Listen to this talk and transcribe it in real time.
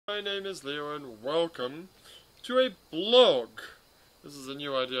My name is Leo and welcome to a blog. This is a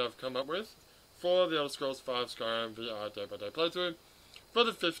new idea I've come up with for the Elder Scrolls V Skyrim VR day-by-day playthrough for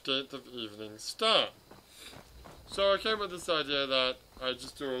the 15th of Evening Star. So I came up with this idea that I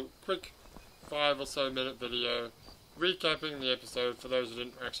just do a quick 5 or so minute video recapping the episode for those who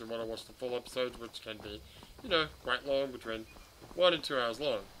didn't actually want to watch the full episode, which can be, you know, quite long, between 1 and 2 hours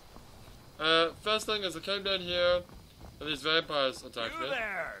long. First thing is I came down here and these vampires attacked me.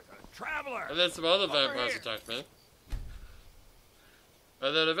 There, traveler. And then some other vampires attacked me.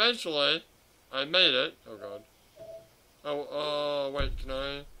 And then eventually, I made it. Oh god. Oh, wait, can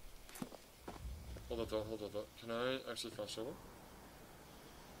I... Hold on. Can I actually fast travel?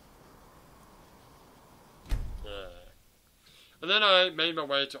 Yeah. And then I made my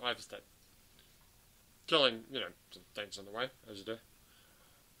way to Iverstead. Killing, you know, some things on the way, as you do.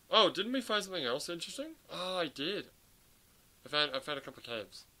 Oh, didn't we find something else interesting? Oh, I did. I found a couple of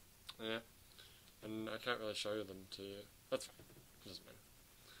caves. Yeah. And I can't really show them to you. That's fine. It doesn't matter.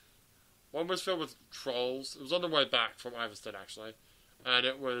 One was filled with trolls. It was on the way back from Iverstead, actually. And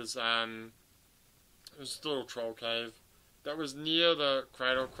it was a little troll cave that was near the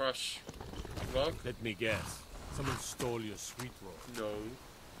Cradle Crush rock. Let me guess. Someone stole your sweet roll. No.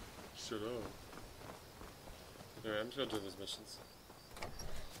 Shut up. Anyway, I'm just gonna do these missions.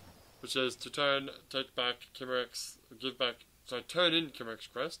 Which is to turn in Kimmeric's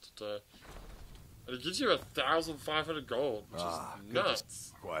crest to, and it gives you 1,500 gold, which is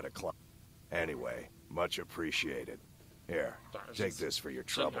nuts. Quite a climb. Anyway, much appreciated. Here, take this for your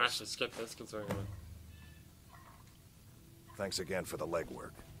troubles. I should skip this, considering Thanks again for the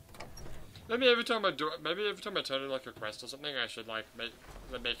legwork. Maybe every time I turn in like a quest or something, I should like make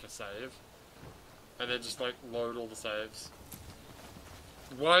a save, and then just like load all the saves.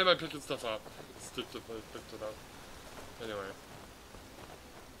 Why am I picking stuff up? Instinctively picked it up. Anyway.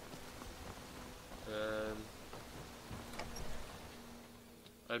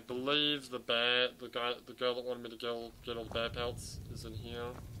 I believe the girl that wanted me to get all the bear pelts is in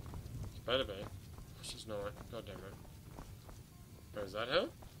here. She better be. She's not. God damn it. Oh, is that her?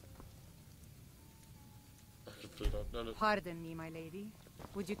 I can feed on. No. Pardon me, my lady.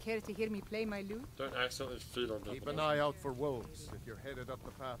 Would you care to hear me play my lute? Don't accidentally feed on them. Keep an eye out for wolves if you're headed up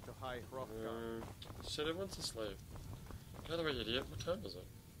the path to High Hrothgar. Shit, everyone's asleep. Get out of the way, idiot. What time is it?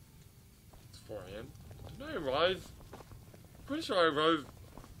 It's 4 AM. Didn't I arrive? Pretty sure I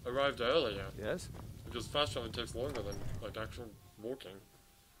arrived earlier. Yes? Because fast traveling takes longer than, like, actual walking.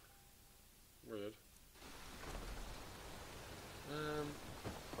 Weird.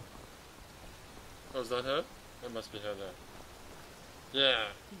 Oh, is that her? That must be her there.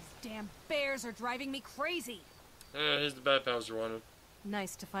 Yeah. These damn bears are driving me crazy. Yeah, here's the bad pals you wanted.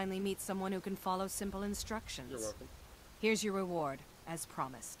 Nice to finally meet someone who can follow simple instructions. You're welcome. Here's your reward, as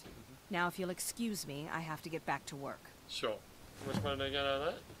promised. Now, if you'll excuse me, I have to get back to work. Sure. How much money did I get out of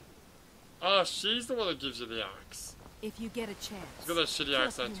that? Oh, she's the one that gives you the axe. If you get a chance. She's got that shitty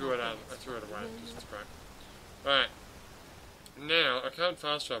axe, I threw it away. Just crap. Alright. Now, I can't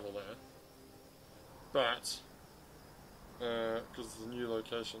fast travel there. But... because it's a new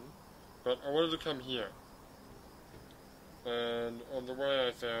location. But I wanted to come here. And on the way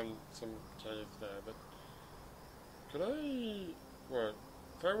I found some cave there, but... Could I... What?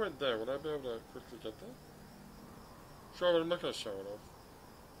 If I went there, would I be able to quickly get there? Sure, but I'm not going to show it off.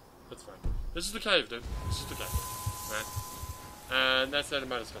 That's fine. This is the cave, dude. This is the cave. Right? And that's the end of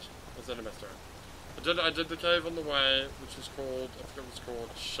my discussion. That's the end of my story. I did the cave on the way, which was called... I forget what it's called.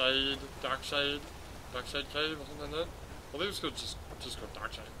 Dark Shade Cave or something like that. I think it was called just called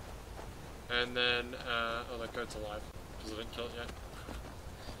Dark Shade. And then, oh, that goat's alive, because I didn't kill it yet.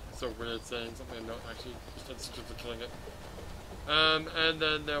 It's so weird saying something and not actually just instinctively killing it. And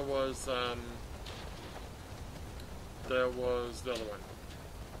then there was the other one.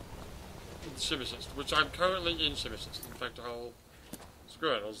 Shimmershist, which I'm currently in Shimmershist. In fact,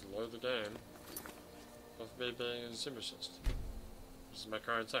 screw it, I'll just load the game of me being in Shimmershist. This is my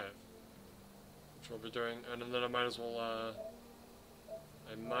current save. Which we'll be doing, and then I might as well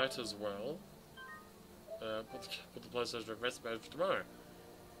put the PlayStation to rest mode for tomorrow,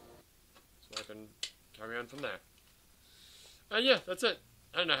 so I can carry on from there. And yeah, that's it.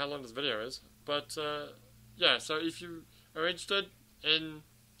 I don't know how long this video is, but yeah. So if you are interested in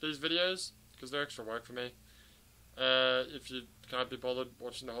these videos, because they're extra work for me, if you can't be bothered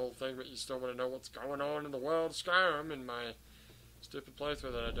watching the whole thing, but you still want to know what's going on in the world of Skyrim in my stupid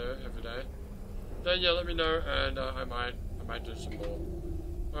playthrough that I do every day, then yeah, let me know, and I might do some more.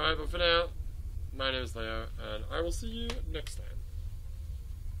 Alright, but for now, my name is Leo, and I will see you next time.